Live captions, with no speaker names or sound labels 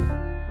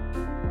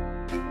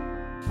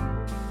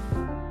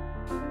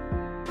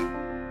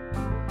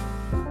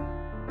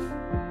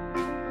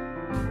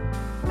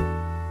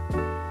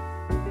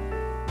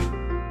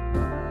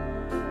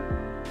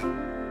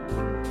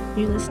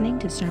You're listening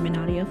to sermon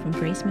audio from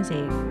Grace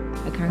Mosaic,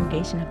 a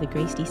congregation of the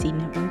Grace DC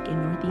Network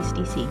in Northeast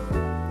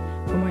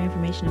DC. For more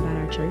information about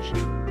our church,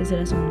 visit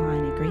us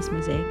online at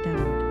gracemosaic.org.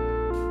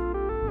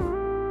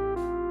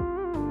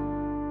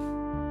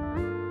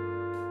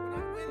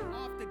 When I went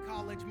off to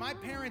college, my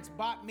parents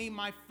bought me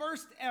my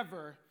first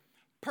ever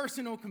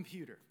personal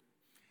computer.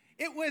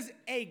 It was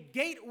a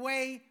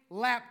Gateway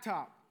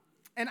laptop,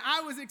 and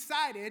I was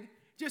excited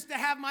just to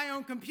have my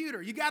own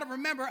computer. You got to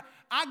remember,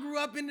 I grew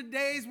up in the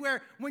days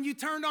where when you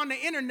turned on the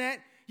internet,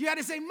 you had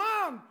to say,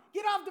 "Mom,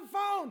 get off the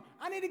phone.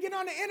 I need to get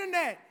on the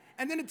internet."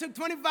 And then it took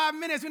 25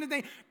 minutes when the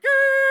thing,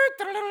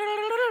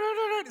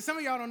 some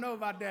of y'all don't know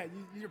about that.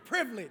 You're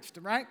privileged,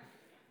 right?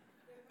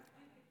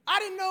 I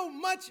didn't know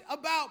much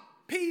about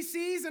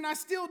PCs, and I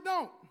still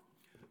don't.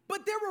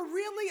 But there were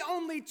really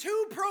only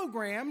two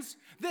programs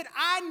that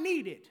I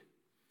needed: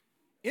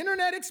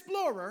 Internet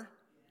Explorer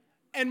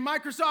and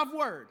Microsoft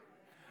Word.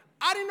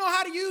 I didn't know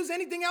how to use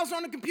anything else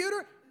on the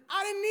computer.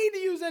 I didn't need to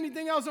use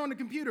anything else on the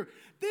computer.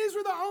 These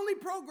were the only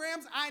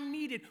programs I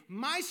needed.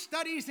 My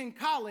studies in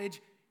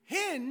college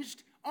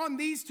hinged on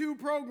these two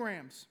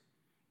programs.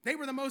 They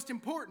were the most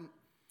important.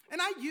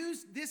 And I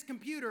used this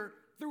computer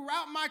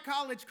throughout my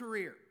college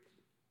career.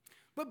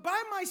 But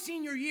by my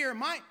senior year,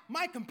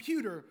 my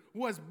computer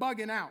was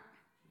bugging out.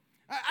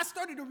 I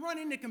started to run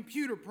into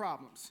computer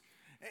problems.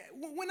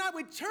 When I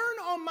would turn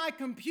on my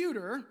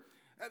computer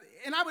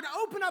and I would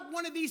open up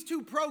one of these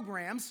two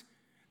programs,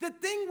 the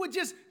thing would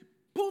just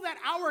pull that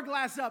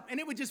hourglass up and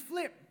it would just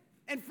flip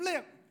and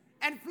flip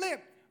and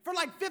flip for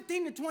like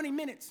 15 to 20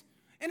 minutes.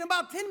 And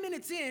about 10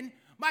 minutes in,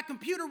 my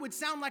computer would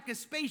sound like a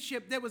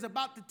spaceship that was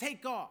about to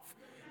take off.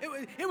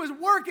 It was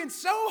working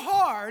so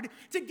hard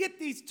to get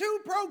these two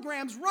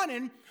programs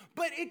running,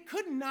 but it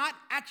could not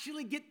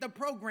actually get the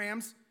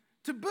programs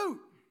to boot.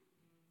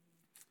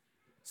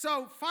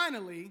 So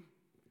finally,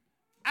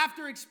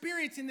 after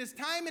experiencing this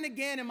time and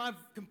again and my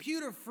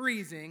computer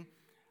freezing,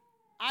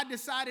 I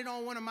decided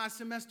on one of my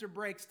semester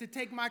breaks to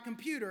take my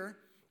computer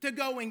to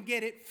go and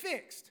get it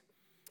fixed.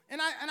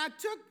 And I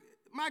took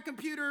my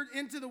computer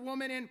into the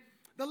woman, and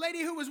the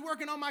lady who was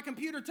working on my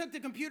computer took the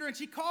computer, and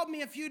she called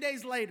me a few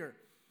days later.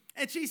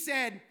 And she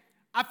said,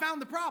 "I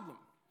found the problem."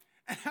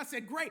 And I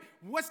said, "Great,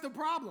 what's the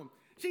problem?"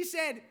 She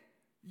said,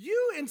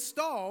 "You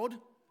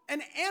installed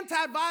an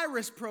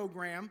antivirus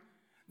program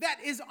that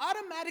is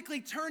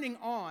automatically turning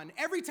on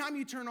every time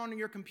you turn on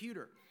your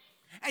computer.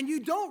 And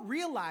you don't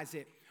realize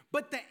it,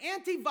 but the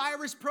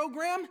antivirus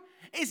program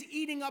is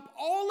eating up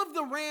all of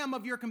the RAM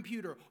of your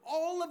computer,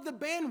 all of the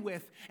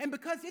bandwidth. And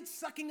because it's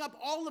sucking up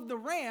all of the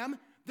RAM,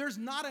 there's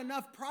not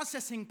enough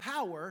processing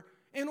power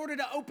in order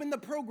to open the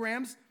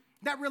programs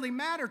that really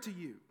matter to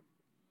you.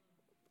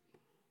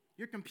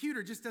 Your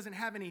computer just doesn't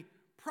have any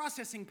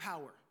processing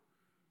power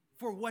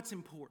for what's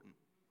important."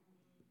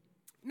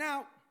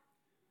 Now,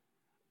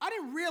 I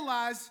didn't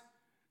realize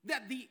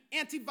that the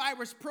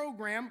antivirus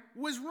program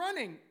was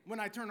running when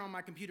I turned on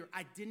my computer.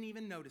 I didn't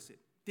even notice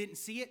it. Didn't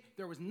see it.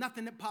 There was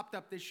nothing that popped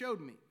up that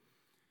showed me.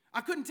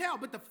 I couldn't tell,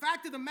 but the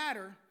fact of the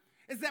matter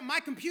is that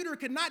my computer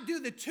could not do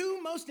the two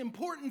most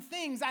important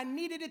things I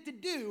needed it to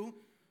do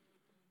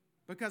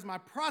because my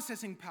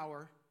processing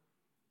power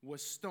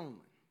was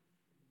stolen.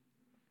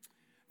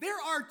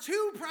 There are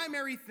two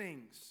primary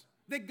things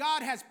that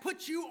God has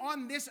put you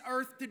on this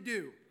earth to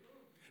do: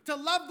 to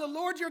love the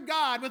Lord your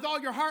God with all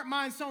your heart,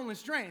 mind, soul, and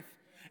strength,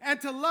 and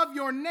to love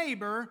your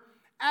neighbor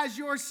as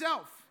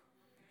yourself.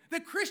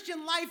 The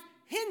Christian life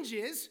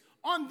hinges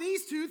on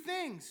these two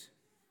things.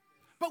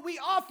 But we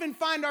often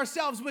find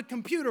ourselves with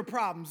computer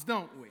problems,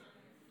 don't we?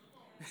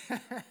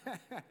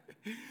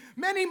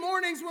 Many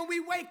mornings when we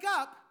wake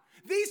up,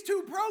 these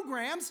two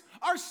programs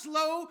are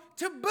slow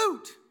to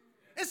boot,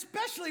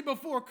 especially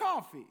before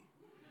coffee.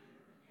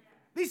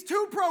 These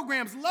two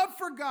programs, love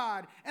for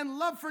God and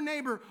love for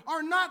neighbor,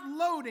 are not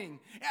loading.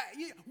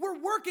 We're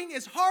working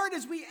as hard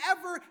as we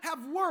ever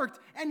have worked,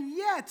 and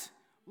yet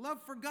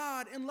love for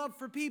God and love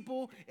for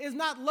people is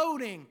not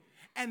loading.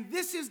 And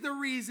this is the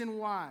reason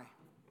why.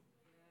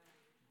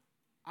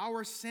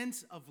 Our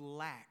sense of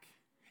lack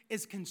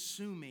is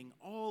consuming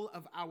all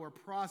of our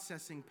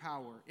processing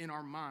power in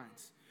our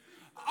minds.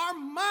 Our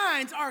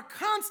minds are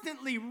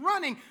constantly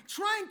running,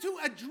 trying to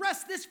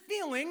address this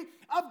feeling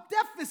of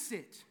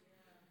deficit.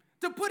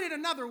 To put it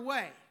another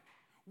way,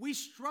 we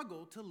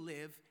struggle to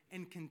live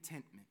in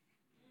contentment.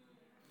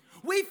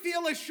 We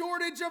feel a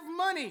shortage of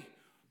money,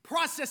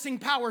 processing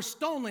power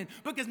stolen,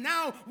 because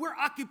now we're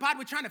occupied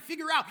with trying to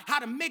figure out how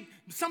to make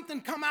something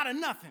come out of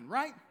nothing,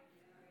 right?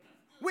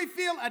 We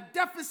feel a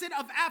deficit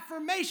of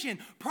affirmation,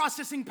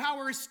 processing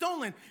power is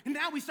stolen, and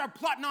now we start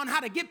plotting on how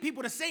to get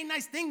people to say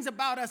nice things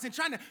about us and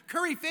trying to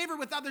curry favor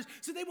with others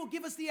so they will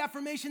give us the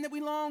affirmation that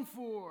we long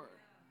for.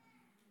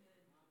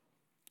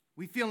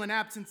 We feel an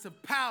absence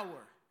of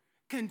power,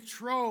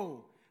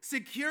 control,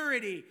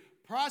 security,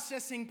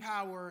 processing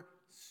power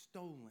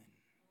stolen.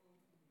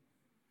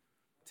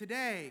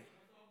 Today,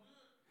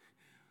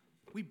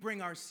 we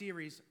bring our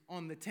series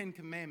on the 10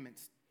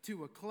 Commandments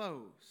to a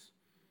close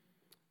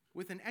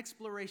with an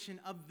exploration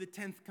of the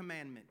 10th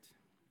commandment: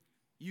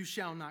 you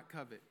shall not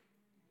covet.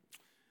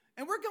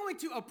 And we're going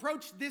to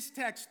approach this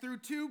text through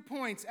 2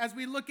 points as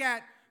we look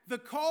at the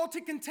call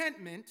to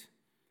contentment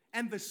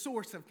and the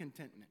source of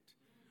contentment.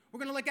 We're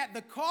going to look at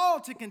the call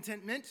to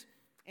contentment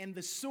and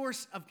the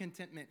source of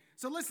contentment.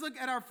 So let's look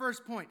at our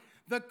first point,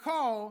 the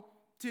call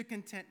to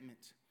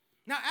contentment.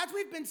 Now, as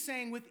we've been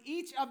saying with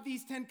each of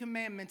these 10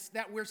 commandments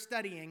that we're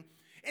studying,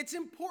 it's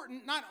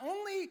important not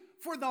only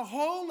for the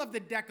whole of the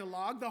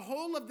Decalogue, the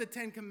whole of the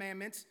 10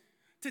 commandments,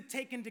 to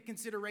take into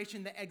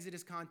consideration the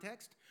Exodus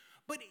context,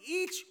 but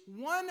each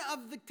one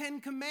of the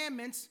 10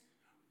 commandments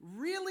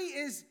really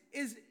is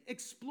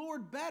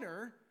explored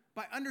better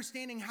by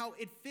understanding how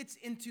it fits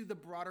into the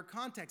broader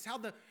context, how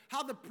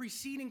the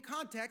preceding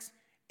context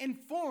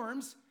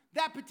informs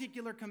that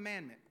particular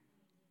commandment.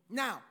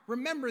 Now,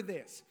 remember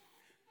this.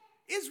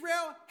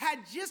 Israel had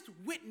just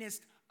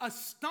witnessed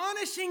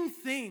astonishing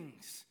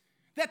things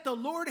that the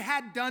Lord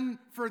had done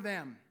for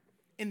them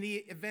in the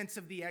events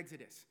of the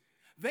Exodus.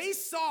 They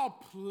saw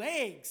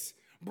plagues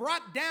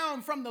brought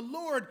down from the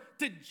Lord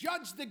to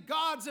judge the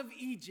gods of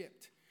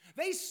Egypt.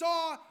 They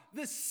saw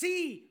the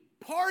sea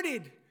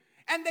parted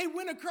and they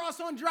went across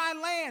on dry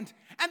land.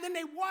 And then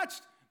they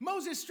watched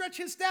Moses stretch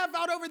his staff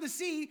out over the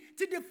sea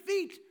to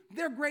defeat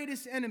their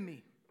greatest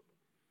enemy.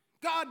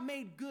 God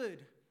made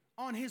good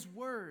on his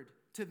word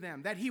to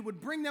them that he would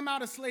bring them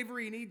out of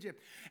slavery in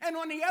Egypt. And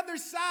on the other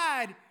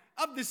side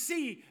of the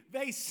sea,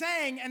 they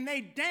sang and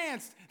they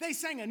danced. They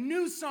sang a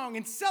new song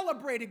and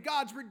celebrated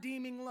God's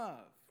redeeming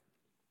love.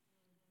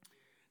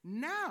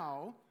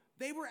 Now,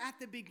 they were at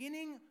the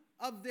beginning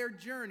of their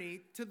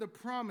journey to the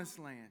promised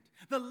land,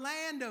 the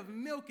land of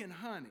milk and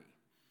honey.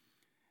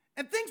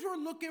 And things were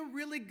looking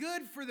really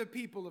good for the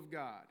people of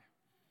God.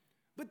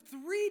 But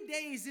 3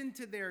 days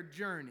into their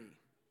journey,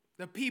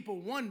 the people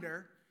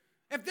wonder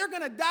if they're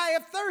going to die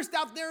of thirst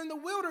out there in the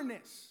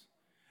wilderness.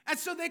 And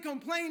so they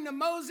complain to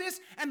Moses,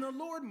 and the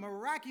Lord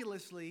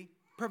miraculously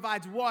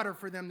provides water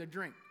for them to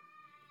drink.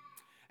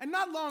 And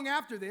not long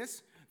after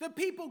this, the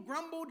people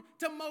grumbled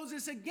to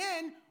Moses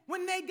again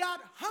when they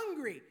got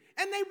hungry.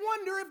 And they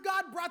wonder if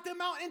God brought them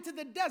out into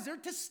the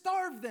desert to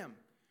starve them.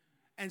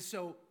 And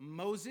so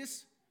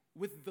Moses,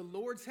 with the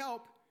Lord's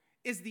help,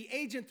 is the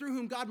agent through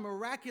whom God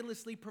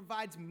miraculously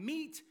provides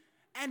meat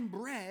and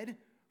bread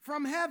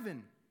from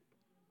heaven.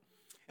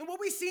 And what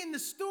we see in the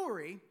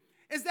story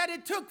is that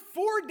it took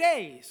 4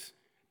 days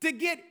to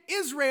get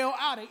Israel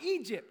out of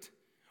Egypt,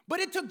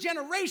 but it took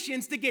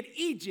generations to get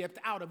Egypt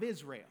out of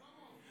Israel.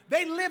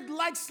 They lived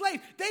like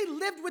slaves. They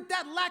lived with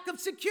that lack of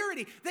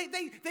security. They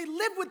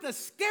lived with the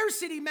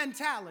scarcity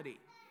mentality.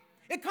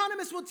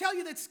 Economists will tell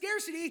you that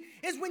scarcity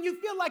is when you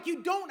feel like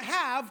you don't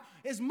have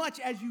as much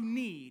as you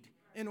need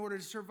in order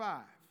to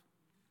survive.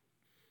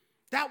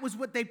 That was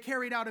what they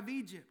carried out of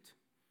Egypt.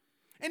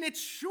 And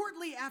it's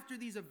shortly after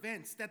these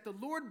events that the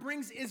Lord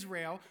brings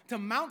Israel to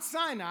Mount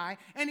Sinai,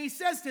 and he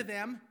says to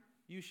them,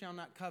 "You shall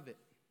not covet.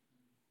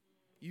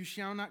 You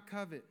shall not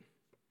covet."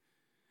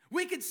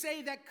 We could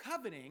say that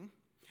coveting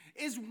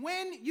is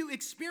when you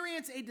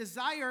experience a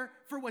desire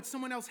for what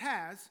someone else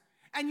has,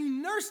 and you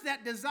nurse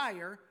that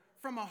desire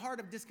from a heart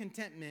of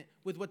discontentment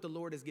with what the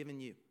Lord has given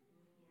you.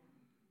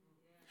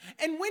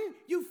 And when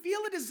you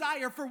feel a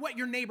desire for what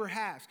your neighbor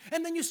has,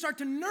 and then you start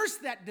to nurse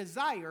that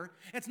desire,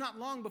 it's not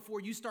long before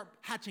you start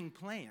hatching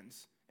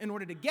plans in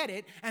order to get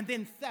it, and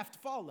then theft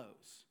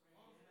follows.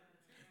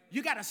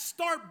 You got to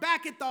start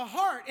back at the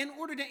heart in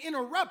order to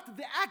interrupt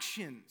the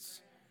actions.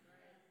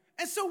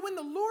 And so when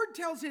the Lord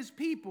tells his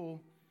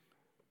people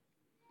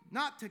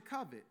not to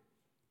covet,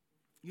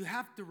 you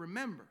have to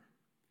remember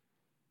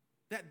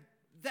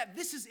that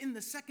this is in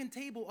the second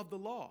table of the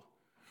law.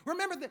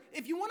 Remember that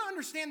if you want to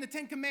understand the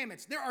 10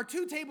 commandments, there are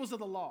 2 tables of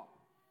the law.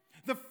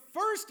 The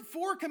first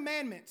 4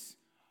 commandments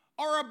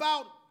are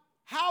about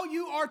how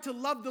you are to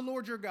love the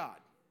Lord your God.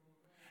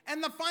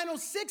 And the final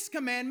 6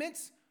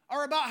 commandments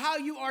are about how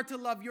you are to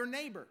love your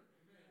neighbor.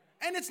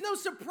 And it's no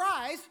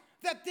surprise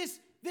that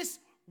this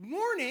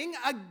warning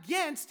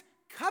against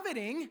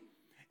coveting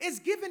is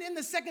given in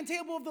the second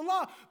table of the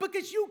law,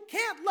 because you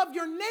can't love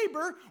your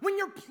neighbor when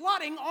you're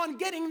plotting on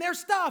getting their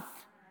stuff.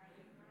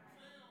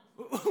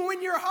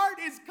 When your heart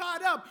is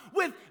caught up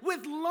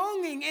with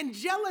longing and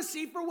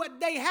jealousy for what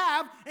they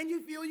have and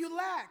you feel you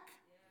lack.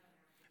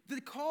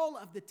 The call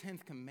of the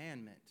 10th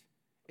commandment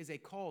is a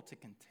call to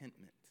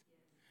contentment.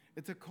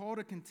 It's a call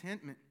to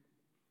contentment.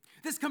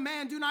 This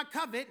command, do not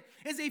covet,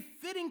 is a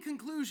fitting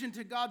conclusion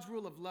to God's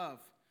rule of love,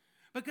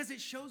 because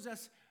it shows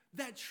us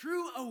that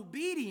true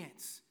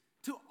obedience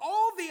to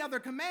all the other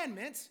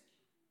commandments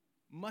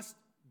must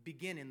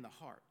begin in the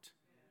heart.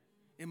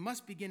 It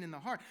must begin in the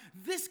heart.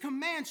 This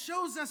command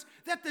shows us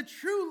that the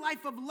true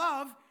life of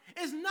love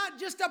is not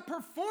just a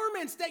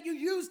performance that you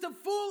use to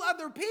fool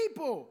other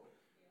people.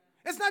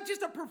 It's not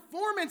just a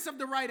performance of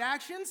the right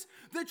actions.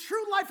 The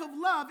true life of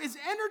love is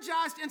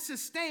energized and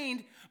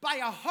sustained by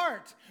a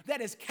heart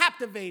that is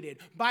captivated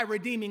by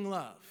redeeming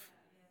love.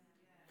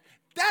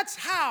 That's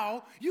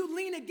how you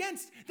lean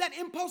against that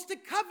impulse to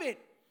covet.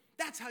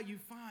 That's how you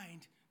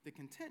find the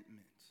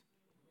contentment.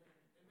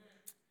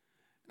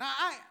 Now,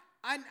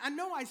 I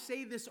know I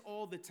say this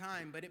all the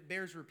time, but it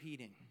bears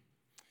repeating.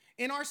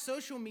 In our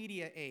social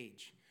media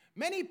age,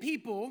 many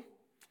people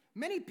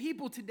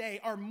today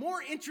are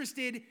more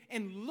interested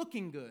in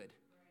looking good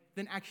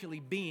than actually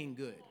being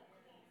good.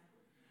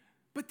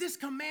 But this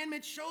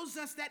commandment shows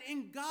us that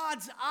in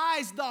God's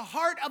eyes, the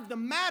heart of the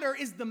matter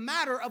is the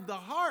matter of the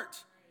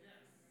heart.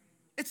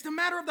 It's the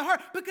matter of the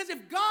heart. Because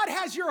if God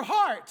has your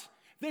heart,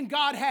 then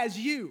God has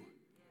you.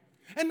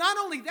 And not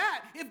only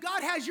that, if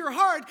God has your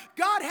heart,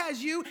 God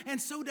has you, and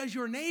so does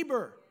your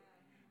neighbor.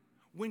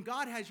 When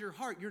God has your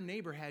heart, your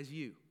neighbor has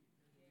you.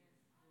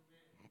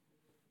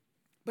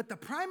 But the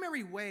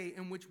primary way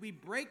in which we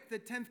break the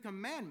 10th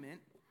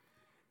commandment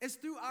is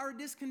through our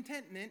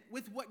discontentment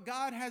with what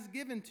God has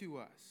given to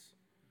us.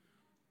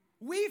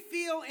 We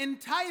feel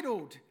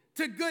entitled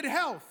to good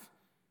health,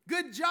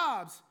 good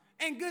jobs,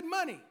 and good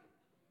money.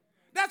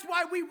 That's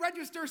why we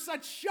register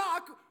such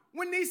shock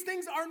when these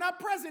things are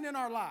not present in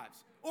our lives,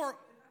 or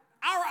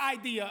our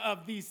idea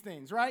of these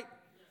things, right?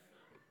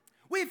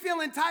 We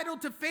feel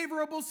entitled to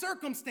favorable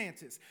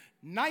circumstances,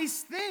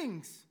 nice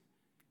things,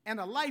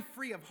 and a life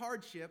free of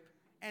hardship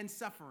and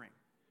suffering.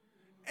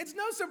 It's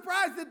no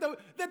surprise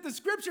that the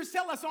scriptures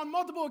tell us on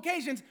multiple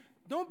occasions,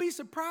 don't be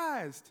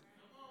surprised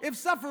if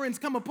sufferings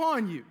come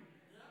upon you.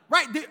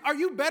 Right? Are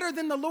you better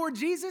than the Lord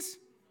Jesus?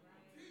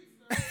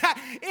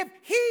 If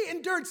he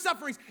endured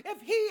sufferings,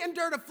 if he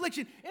endured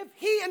affliction, if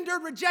he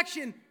endured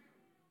rejection,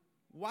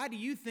 why do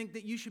you think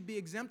that you should be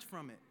exempt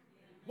from it?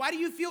 Why do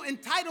you feel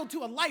entitled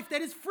to a life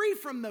that is free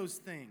from those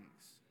things?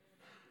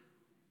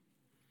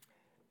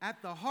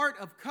 At the heart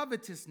of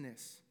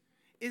covetousness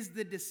is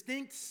the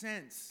distinct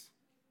sense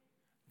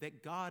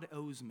that God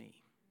owes me.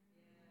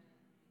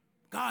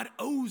 God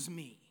owes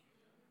me.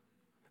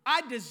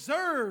 I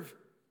deserve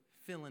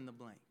fill in the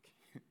blank.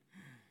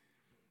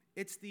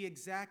 It's the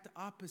exact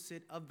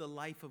opposite of the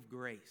life of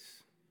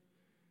grace.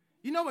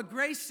 You know what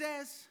grace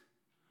says?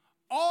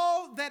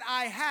 All that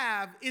I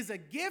have is a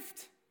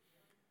gift,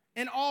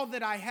 and all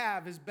that I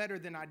have is better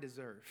than I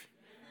deserve.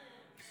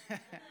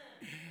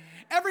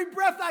 Every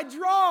breath I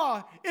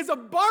draw is a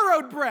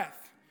borrowed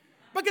breath.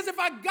 Because if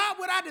I got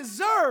what I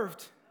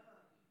deserved,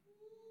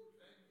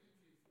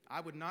 I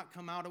would not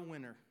come out a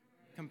winner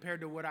compared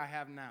to what I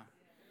have now.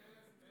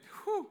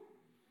 Whew.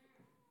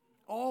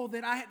 All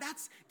that I have,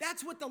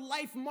 that's what the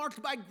life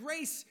marked by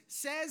grace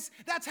says.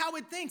 That's how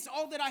it thinks.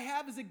 All that I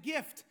have is a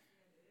gift.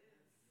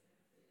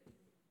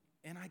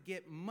 And I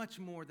get much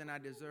more than I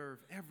deserve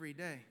every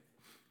day.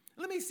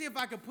 Let me see if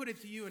I can put it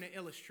to you in an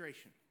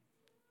illustration.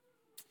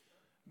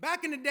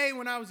 Back in the day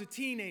when I was a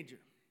teenager,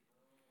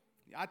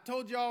 I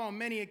told y'all on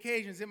many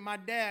occasions that my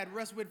dad,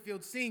 Russ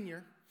Whitfield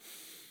Sr.,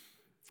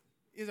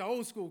 is an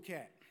old school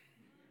cat.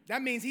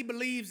 That means he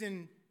believes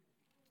in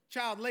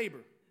child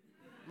labor,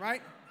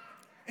 right?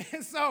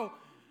 And so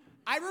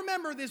I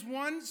remember this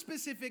one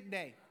specific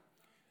day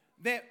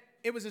that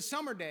it was a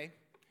summer day,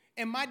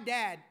 and my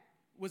dad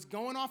was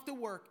going off to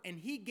work, and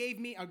he gave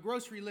me a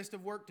grocery list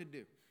of work to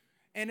do.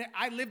 And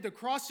I lived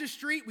across the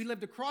street. We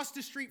lived across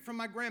the street from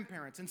my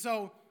grandparents. And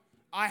so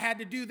I had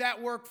to do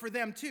that work for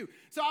them too.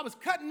 So I was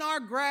cutting our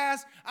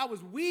grass. I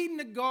was weeding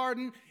the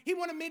garden. He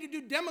wanted me to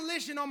do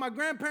demolition on my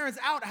grandparents'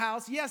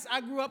 outhouse. Yes,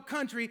 I grew up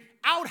country.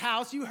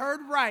 Outhouse, you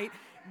heard right.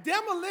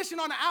 Demolition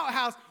on the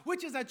outhouse,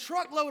 which is a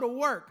truckload of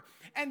work.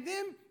 And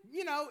then,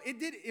 you know,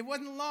 it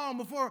wasn't long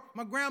before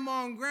my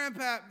grandma and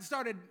grandpa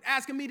started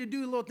asking me to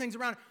do little things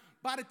around it.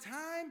 By the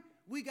time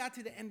we got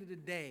to the end of the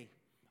day,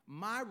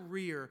 my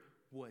rear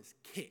was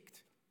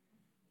kicked.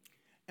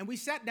 And we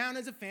sat down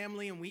as a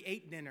family and we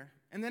ate dinner.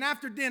 And then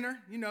after dinner,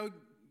 you know,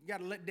 you got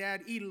to let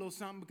Dad eat a little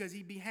something because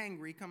he'd be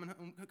hangry coming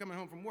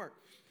home from work.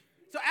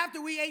 So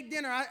after we ate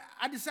dinner,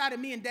 I decided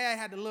me and Dad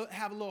had to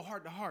have a little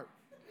heart-to-heart.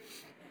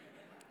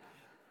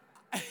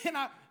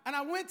 And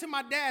I went to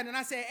my dad and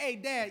I said, hey,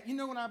 Dad, you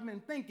know what I've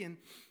been thinking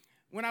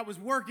when I was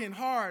working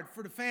hard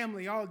for the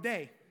family all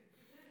day?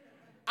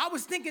 I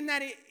was thinking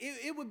that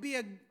it would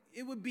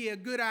be a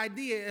good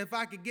idea if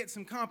I could get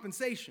some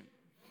compensation.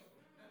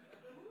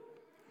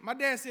 My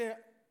dad said,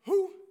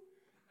 who?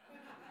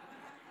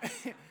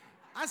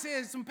 I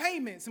said, some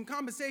payment, some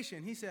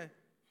compensation. He said,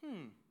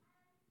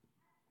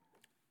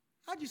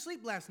 how'd you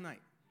sleep last night?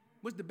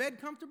 Was the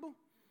bed comfortable?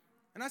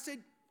 And I said,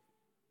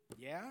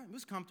 yeah, it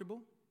was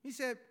comfortable. He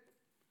said,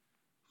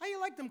 how you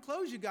like them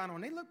clothes you got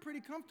on? They look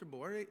pretty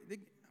comfortable. I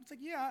was like,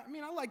 yeah, I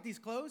mean, I like these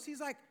clothes. He's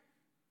like,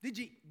 did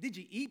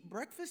you eat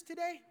breakfast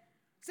today?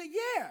 I said,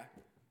 yeah,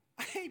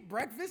 I ate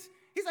breakfast.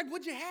 He's like,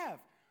 what'd you have?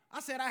 I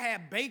said, I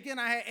had bacon,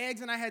 I had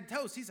eggs, and I had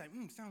toast. He's like,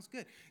 sounds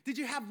good. Did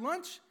you have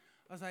lunch?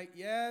 I was like,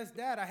 yes,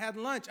 Dad, I had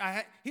lunch.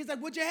 He's like,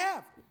 what'd you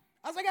have?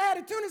 I was like, I had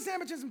a tuna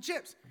sandwich and some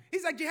chips.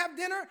 He's like, you have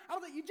dinner? I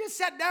was like, you just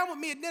sat down with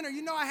me at dinner.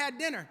 You know I had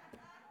dinner.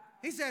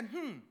 He said,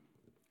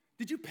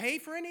 did you pay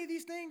for any of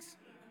these things?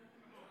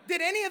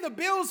 Did any of the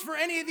bills for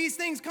any of these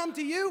things come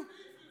to you?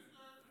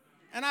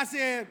 And I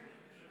said,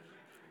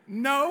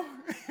 no.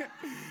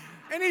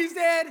 And he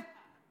said,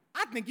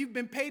 I think you've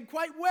been paid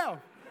quite well.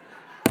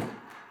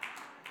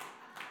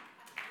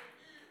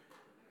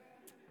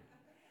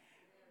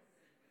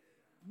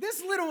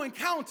 This little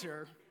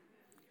encounter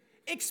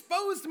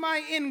exposed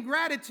my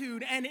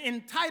ingratitude and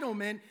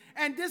entitlement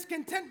and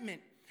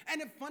discontentment.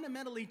 And it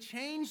fundamentally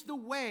changed the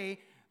way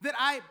that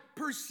I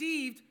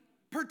perceived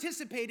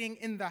participating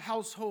in the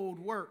household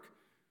work,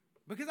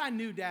 because I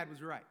knew Dad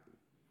was right.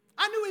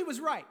 I knew he was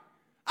right.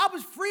 I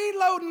was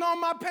freeloading on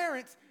my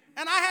parents,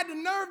 and I had the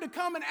nerve to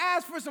come and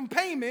ask for some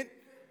payment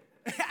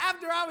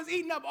after I was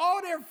eating up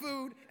all their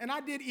food, and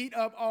I did eat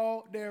up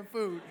all their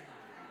food.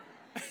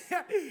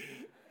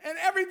 And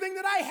everything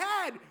that I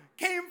had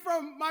came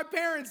from my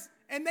parents,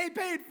 and they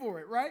paid for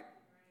it, right?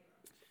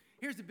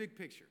 Here's the big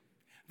picture.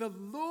 The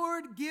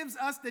Lord gives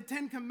us the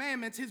 10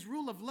 Commandments, his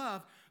rule of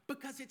love,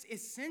 because it's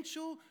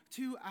essential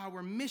to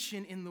our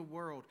mission in the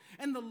world.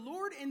 And the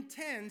Lord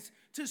intends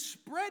to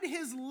spread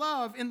his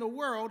love in the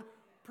world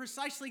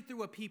precisely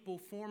through a people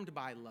formed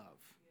by love.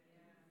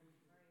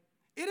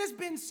 It has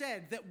been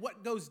said that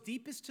what goes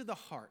deepest to the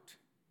heart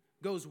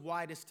goes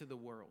widest to the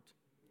world.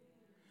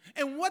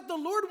 And what the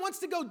Lord wants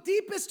to go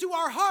deepest to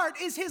our heart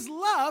is his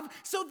love,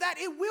 so that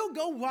it will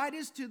go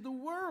widest to the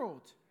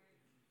world.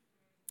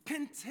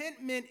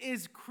 Contentment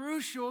is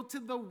crucial to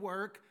the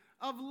work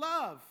of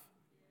love.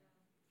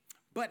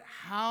 But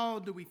how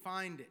do we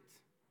find it?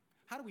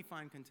 How do we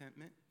find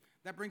contentment?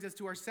 That brings us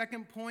to our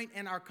second point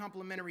and our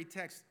complementary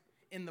text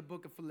in the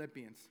book of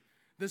Philippians.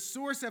 The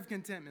source of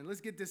contentment.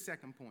 Let's get this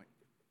second point.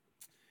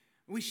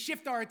 We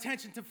shift our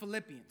attention to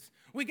Philippians.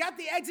 We got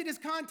the Exodus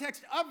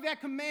context of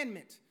that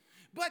commandment.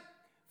 But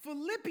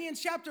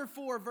Philippians chapter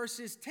 4,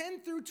 verses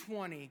 10 through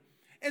 20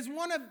 is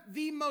one of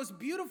the most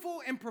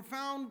beautiful and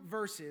profound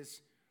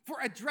verses for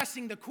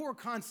addressing the core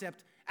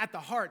concept at the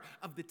heart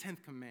of the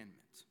 10th commandment.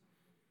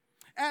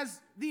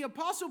 As the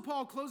Apostle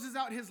Paul closes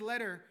out his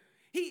letter,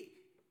 he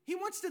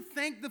wants to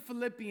thank the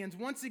Philippians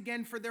once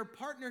again for their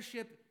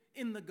partnership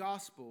in the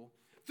gospel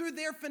through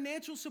their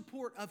financial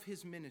support of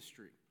his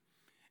ministry.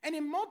 And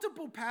in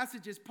multiple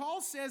passages,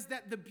 Paul says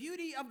that the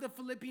beauty of the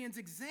Philippians'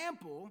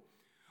 example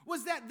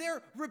was that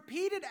their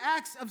repeated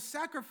acts of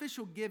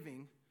sacrificial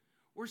giving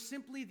were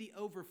simply the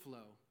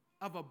overflow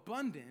of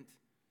abundant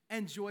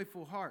and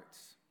joyful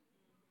hearts.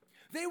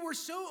 They were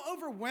so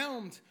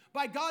overwhelmed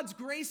by God's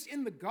grace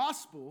in the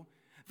gospel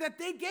that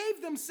they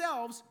gave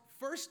themselves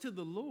first to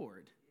the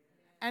Lord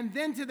and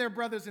then to their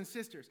brothers and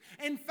sisters.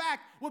 In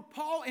fact, what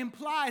Paul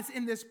implies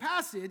in this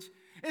passage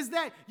is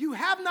that you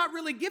have not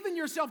really given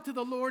yourself to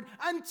the Lord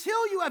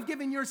until you have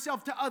given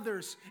yourself to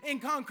others in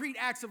concrete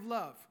acts of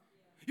love.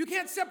 You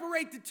can't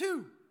separate the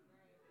two.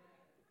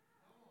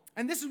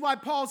 And this is why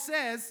Paul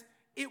says,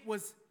 it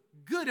was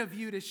good of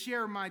you to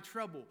share my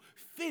trouble,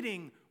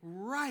 fitting,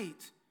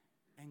 right,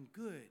 and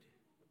good.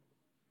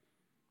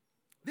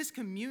 This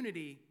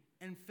community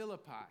in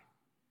Philippi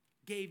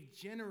gave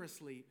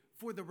generously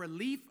for the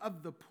relief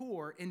of the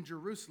poor in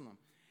Jerusalem.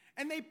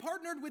 And they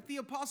partnered with the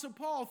Apostle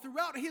Paul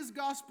throughout his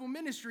gospel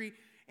ministry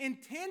in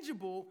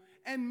tangible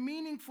and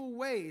meaningful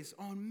ways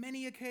on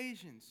many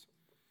occasions.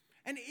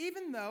 And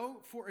even though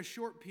for a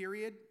short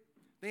period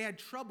they had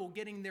trouble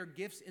getting their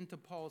gifts into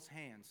Paul's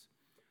hands,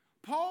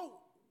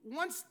 Paul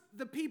wants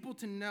the people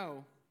to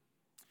know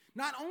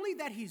not only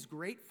that he's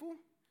grateful,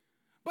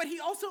 but he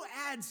also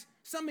adds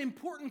some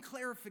important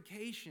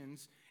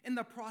clarifications in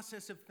the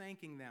process of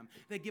thanking them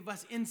that give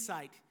us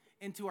insight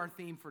into our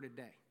theme for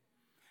today.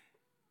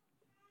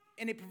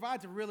 And it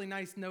provides a really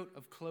nice note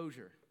of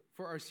closure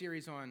for our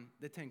series on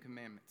the 10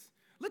 Commandments.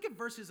 Look at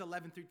verses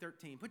 11 through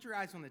 13. Put your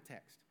eyes on the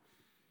text.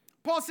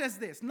 Paul says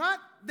this, not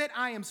that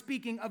I am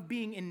speaking of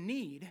being in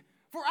need,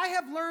 for I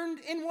have learned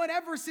in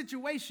whatever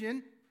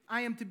situation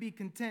I am to be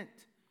content.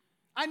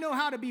 I know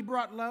how to be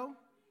brought low,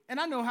 and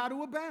I know how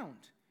to abound.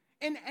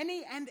 In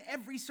any and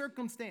every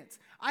circumstance,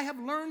 I have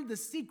learned the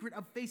secret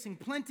of facing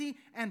plenty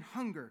and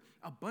hunger,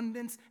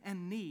 abundance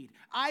and need.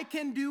 I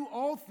can do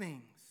all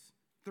things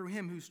through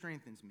him who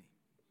strengthens me.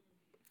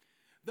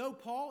 Though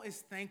Paul is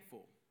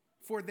thankful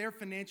for their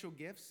financial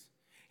gifts,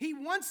 he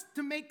wants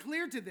to make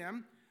clear to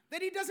them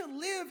that he doesn't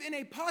live in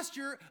a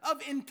posture of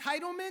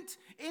entitlement,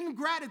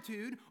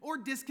 ingratitude, or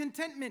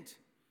discontentment.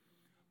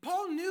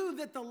 Paul knew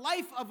that the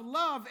life of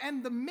love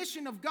and the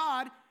mission of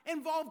God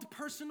involved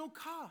personal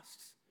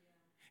costs.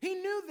 He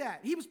knew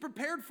that. He was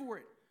prepared for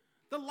it.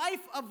 The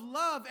life of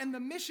love and the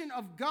mission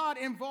of God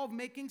involved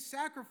making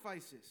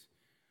sacrifices.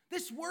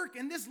 This work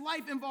and this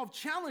life involved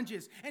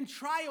challenges and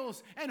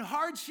trials and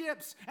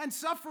hardships and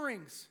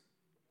sufferings.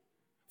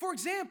 For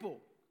example,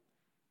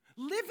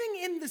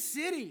 living in the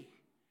city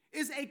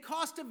is a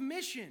cost of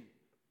mission.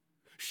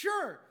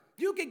 Sure,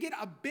 you could get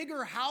a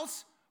bigger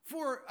house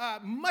for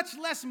much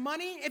less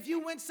money if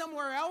you went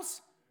somewhere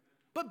else,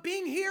 but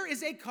being here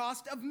is a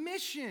cost of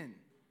mission.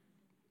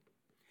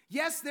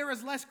 Yes, there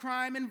is less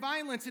crime and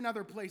violence in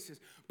other places,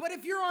 but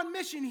if you're on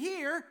mission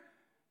here,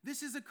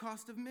 this is a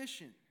cost of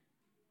mission.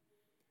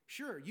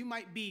 Sure, you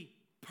might be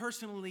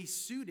personally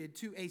suited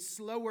to a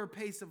slower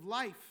pace of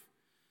life,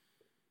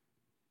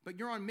 but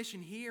you're on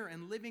mission here,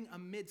 and living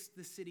amidst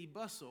the city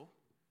bustle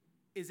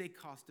is a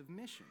cost of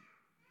mission.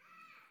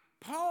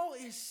 Paul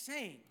is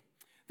saying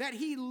that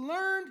he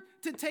learned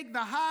to take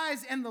the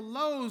highs and the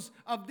lows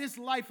of this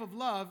life of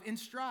love in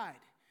stride.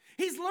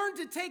 He's learned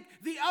to take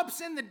the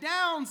ups and the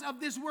downs of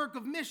this work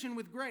of mission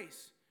with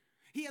grace.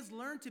 He has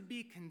learned to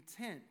be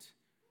content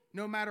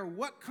no matter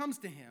what comes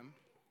to him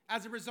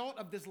as a result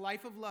of this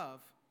life of love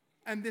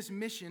and this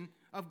mission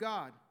of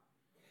God.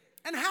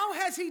 And how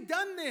has he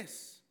done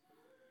this?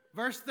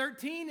 Verse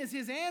 13 is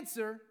his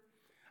answer.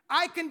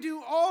 I can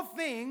do all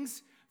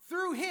things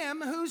through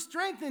him who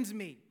strengthens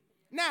me.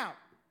 Now,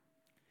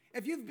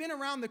 if you've been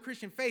around the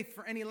Christian faith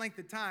for any length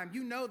of time,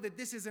 you know that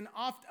this is an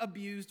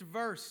oft-abused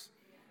verse.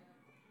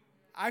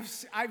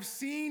 I've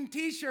seen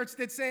t-shirts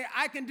that say,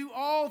 I can do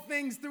all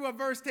things through a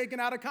verse taken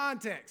out of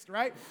context,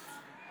 right?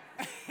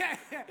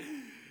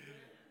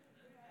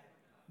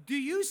 Do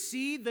you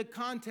see the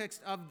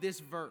context of this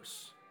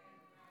verse?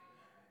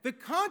 The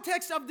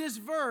context of this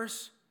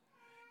verse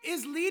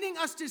is leading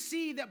us to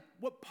see that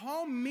what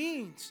Paul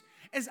means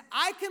is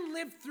I can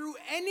live through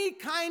any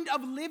kind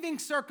of living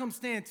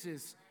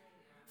circumstances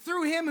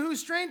through him who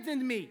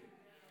strengthened me.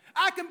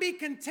 I can be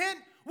content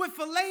with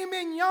filet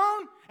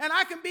mignon, and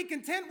I can be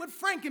content with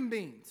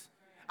frankenbeans.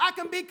 I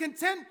can be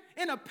content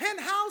in a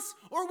penthouse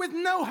or with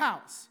no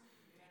house.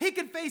 He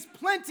could face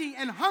plenty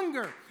and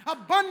hunger,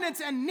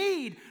 abundance and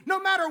need. No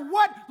matter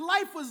what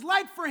life was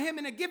like for him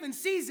in a given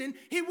season,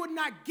 he would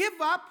not give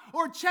up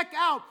or check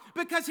out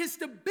because his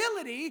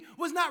stability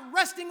was not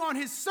resting on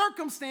his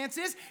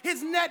circumstances,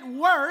 his net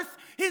worth,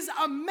 his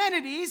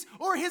amenities,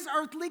 or his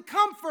earthly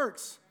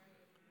comforts.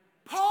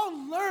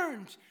 Paul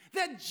learned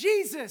that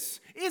Jesus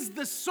is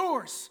the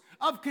source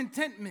of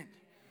contentment.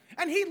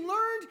 And he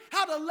learned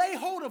how to lay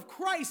hold of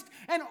Christ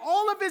and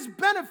all of his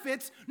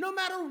benefits no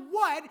matter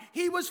what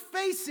he was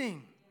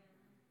facing.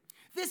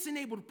 This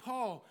enabled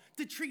Paul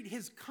to treat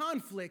his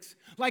conflicts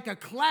like a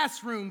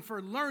classroom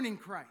for learning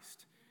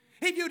Christ.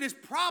 He viewed his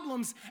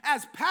problems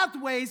as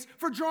pathways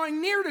for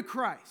drawing near to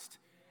Christ.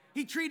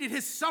 He treated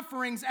his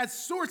sufferings as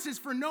sources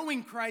for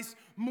knowing Christ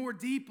more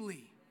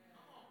deeply.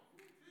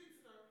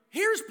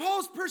 Here's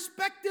Paul's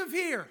perspective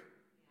here.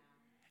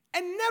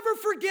 And never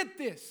forget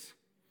this.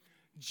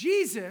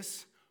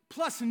 Jesus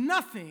plus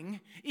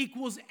nothing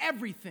equals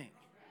everything.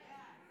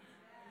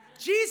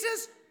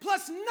 Jesus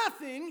plus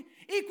nothing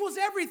equals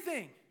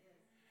everything.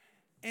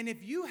 And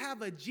if you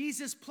have a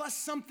Jesus plus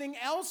something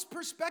else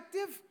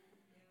perspective,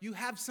 you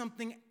have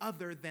something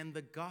other than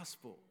the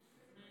gospel.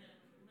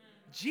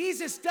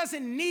 Jesus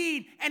doesn't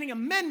need any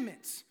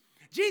amendments.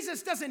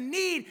 Jesus doesn't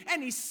need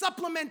any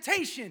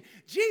supplementation.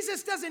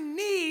 Jesus doesn't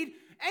need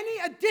any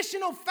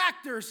additional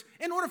factors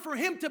in order for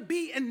him to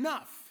be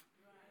enough.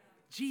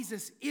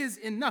 Jesus is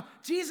enough.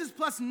 Jesus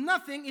plus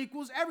nothing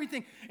equals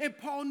everything. And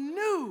Paul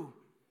knew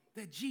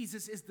that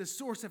Jesus is the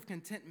source of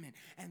contentment.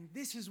 And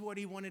this is what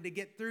he wanted to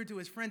get through to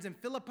his friends in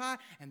Philippi.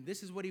 And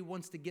this is what he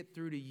wants to get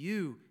through to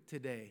you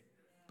today,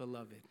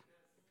 beloved.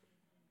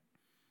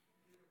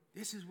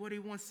 This is what he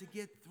wants to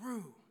get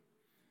through.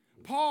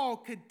 Paul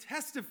could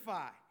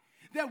testify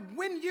that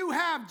when you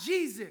have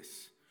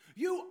Jesus,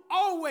 you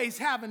always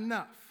have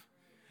enough.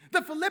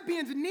 The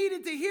Philippians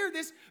needed to hear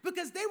this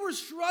because they were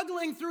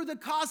struggling through the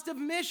cost of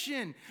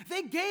mission.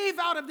 They gave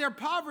out of their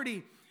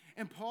poverty.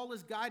 And Paul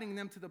is guiding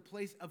them to the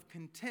place of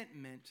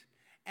contentment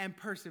and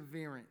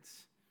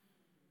perseverance.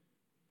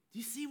 Do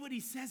you see what he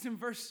says in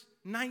verse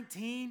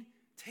 19?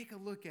 Take a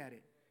look at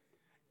it.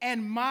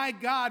 And my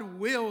God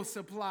will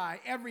supply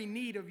every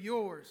need of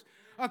yours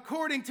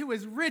according to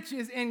his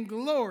riches and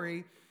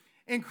glory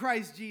in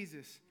Christ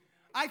Jesus.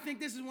 I think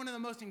this is one of the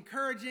most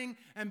encouraging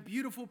and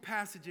beautiful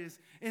passages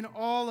in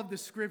all of the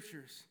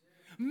scriptures.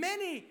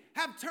 Many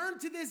have turned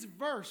to this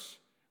verse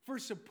for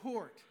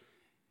support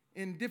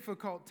in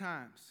difficult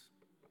times.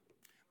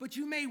 But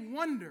you may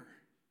wonder,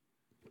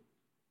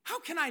 how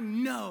can I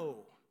know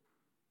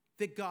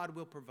that God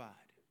will provide?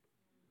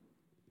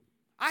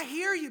 I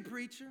hear you,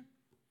 preacher.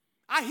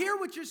 I hear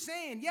what you're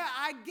saying. Yeah,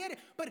 I get it.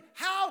 But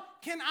how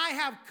can I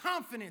have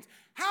confidence?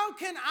 How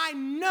can I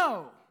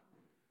know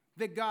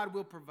that God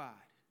will provide?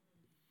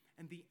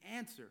 And the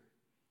answer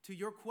to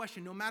your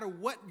question, no matter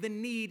what the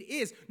need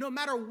is, no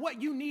matter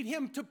what you need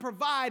him to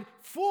provide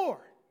for,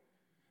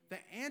 the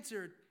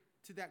answer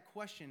to that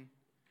question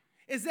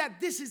is that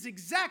this is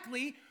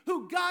exactly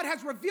who God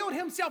has revealed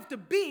himself to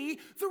be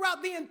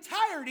throughout the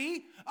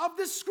entirety of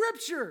the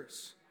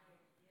scriptures.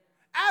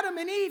 Adam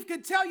and Eve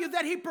could tell you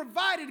that he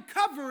provided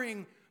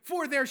covering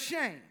for their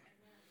shame.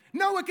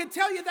 Noah could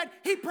tell you that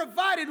he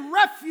provided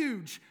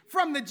refuge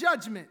from the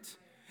judgment.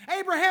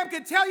 Abraham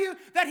could tell you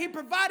that he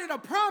provided a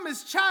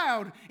promised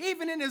child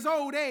even in his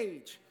old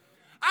age.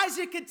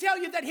 Isaac could tell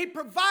you that he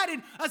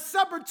provided a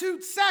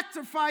substitute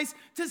sacrifice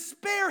to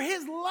spare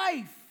his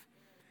life.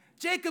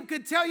 Jacob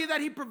could tell you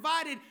that he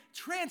provided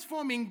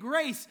transforming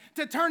grace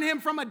to turn him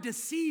from a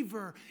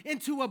deceiver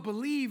into a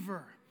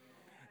believer.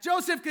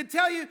 Joseph could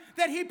tell you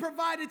that he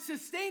provided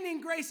sustaining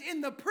grace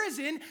in the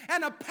prison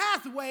and a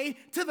pathway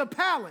to the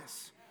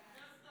palace.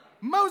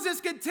 Moses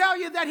could tell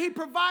you that he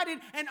provided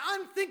an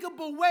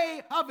unthinkable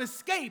way of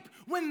escape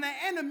when the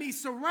enemy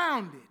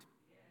surrounded.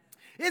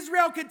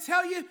 Israel could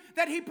tell you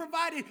that he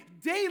provided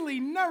daily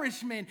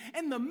nourishment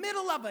in the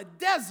middle of a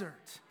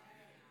desert.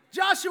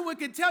 Joshua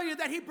could tell you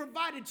that he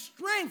provided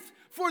strength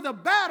for the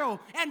battle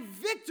and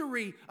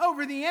victory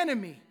over the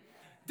enemy.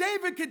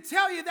 David could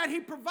tell you that he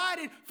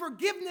provided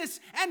forgiveness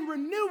and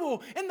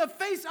renewal in the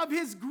face of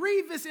his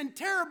grievous and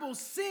terrible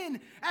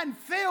sin and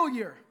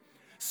failure.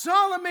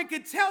 Solomon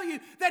could tell you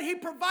that he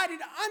provided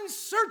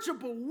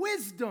unsearchable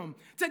wisdom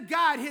to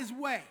guide his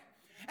way.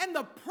 And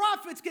the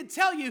prophets could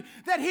tell you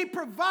that he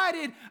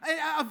provided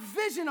a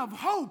vision of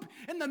hope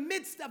in the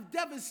midst of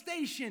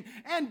devastation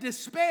and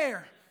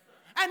despair.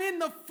 And in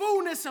the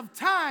fullness of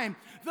time,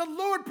 the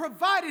Lord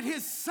provided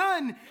his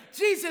Son,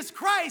 Jesus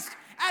Christ,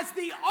 as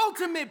the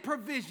ultimate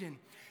provision.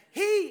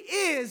 He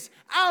is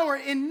our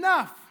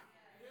enough.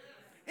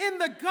 In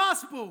the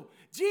gospel,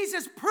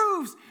 Jesus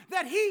proves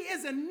that he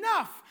is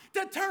enough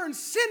to turn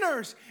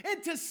sinners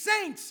into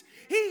saints.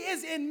 He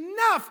is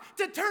enough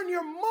to turn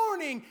your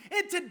mourning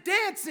into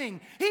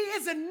dancing. He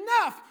is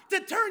enough to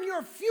turn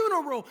your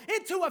funeral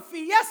into a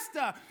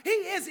fiesta. He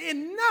is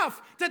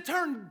enough to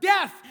turn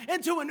death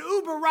into an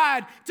Uber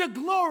ride to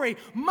glory.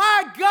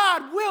 My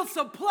God will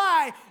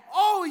supply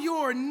all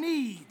your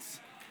needs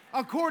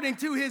according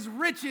to his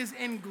riches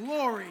in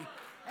glory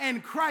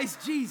in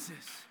Christ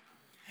Jesus.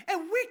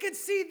 And we can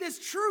see this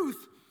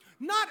truth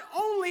not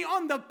only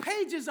on the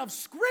pages of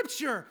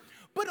Scripture,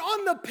 but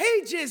on the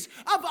pages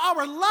of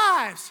our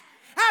lives.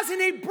 Hasn't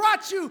he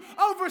brought you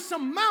over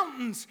some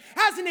mountains?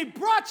 Hasn't he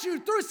brought you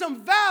through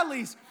some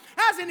valleys?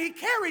 Hasn't he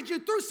carried you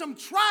through some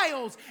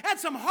trials and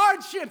some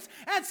hardships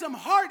and some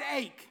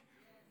heartache?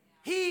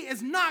 He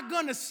is not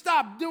going to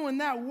stop doing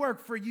that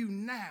work for you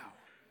now.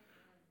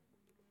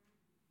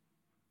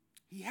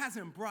 He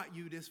hasn't brought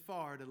you this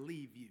far to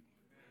leave you.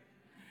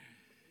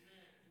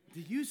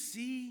 Do you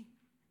see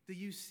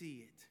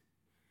it?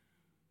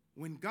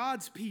 When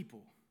God's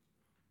people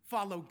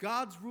follow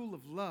God's rule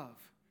of love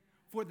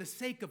for the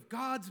sake of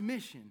God's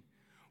mission,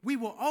 we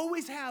will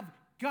always have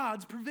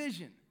God's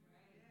provision.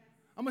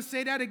 I'm going to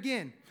say that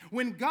again.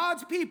 When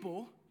God's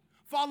people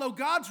follow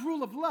God's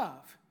rule of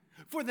love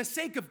for the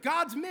sake of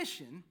God's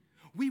mission,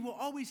 we will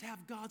always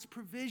have God's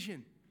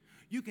provision.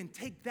 You can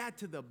take that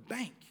to the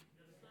bank.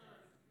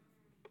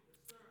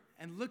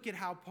 And look at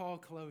how Paul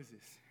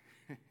closes.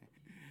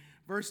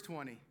 Verse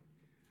 20.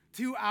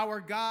 To our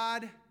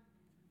God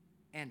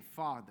and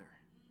Father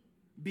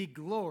be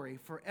glory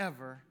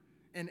forever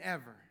and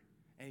ever.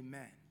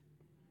 Amen.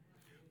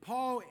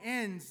 Paul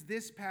ends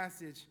this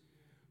passage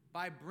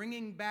by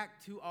bringing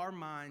back to our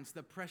minds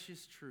the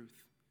precious truth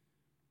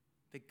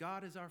that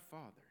God is our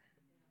Father.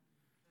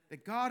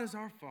 That God is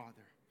our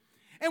Father.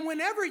 And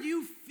whenever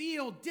you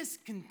feel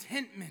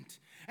discontentment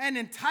and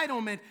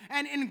entitlement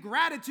and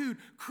ingratitude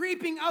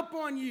creeping up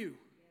on you,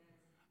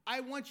 I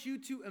want you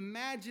to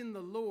imagine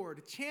the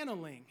Lord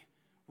channeling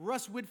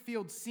Russ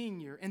Whitfield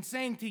Sr. and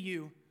saying to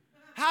you,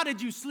 how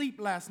did you sleep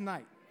last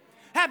night?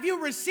 Have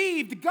you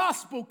received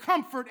gospel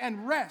comfort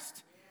and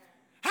rest?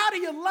 How do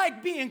you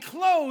like being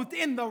clothed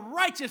in the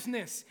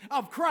righteousness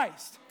of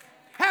Christ?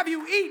 Have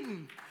you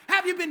eaten?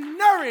 Have you been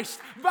nourished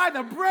by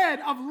the bread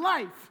of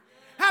life?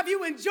 Have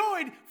you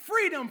enjoyed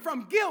freedom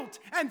from guilt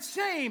and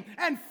shame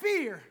and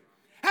fear?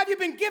 Have you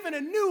been given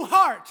a new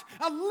heart,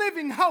 a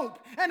living hope,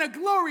 and a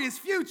glorious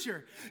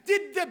future?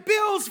 Did the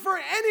bills for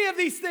any of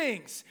these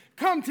things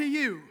come to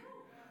you?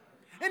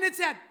 And it's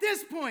at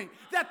this point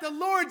that the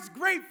Lord's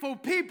grateful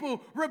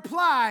people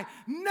reply,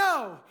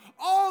 no,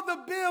 all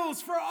the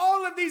bills for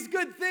all of these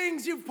good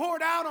things you've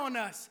poured out on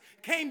us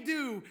came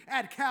due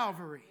at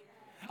Calvary.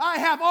 I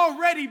have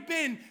already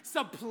been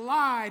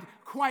supplied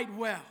quite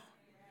well.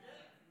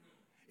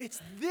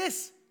 It's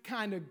this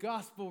kind of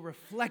gospel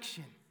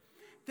reflection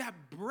that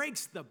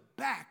breaks the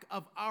back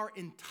of our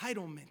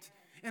entitlement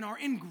and our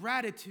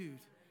ingratitude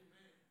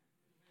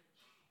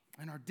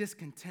and our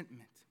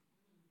discontentment.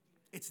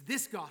 It's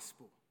this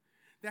gospel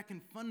that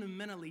can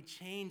fundamentally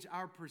change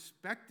our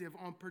perspective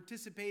on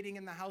participating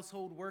in the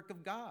household work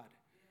of God,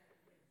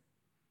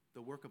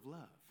 the work of love.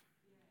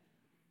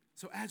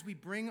 So as we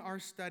bring our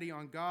study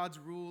on God's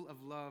rule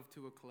of love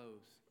to a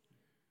close,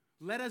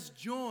 let us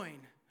join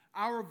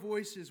our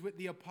voices with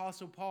the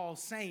Apostle Paul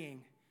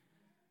saying,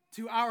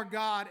 to our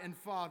God and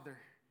Father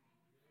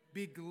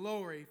be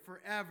glory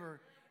forever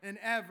and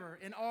ever.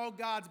 And all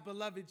God's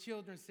beloved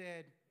children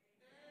said,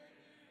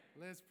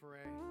 amen. Let's pray.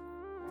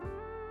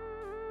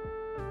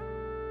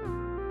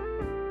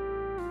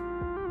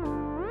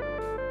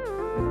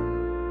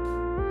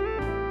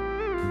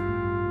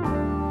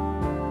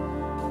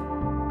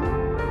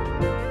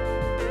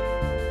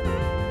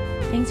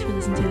 Thanks for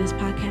listening to this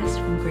podcast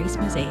from Grace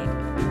Mosaic.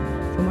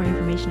 For more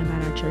information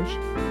about our church,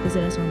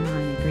 visit us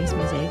online at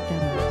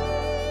gracemosaic.org.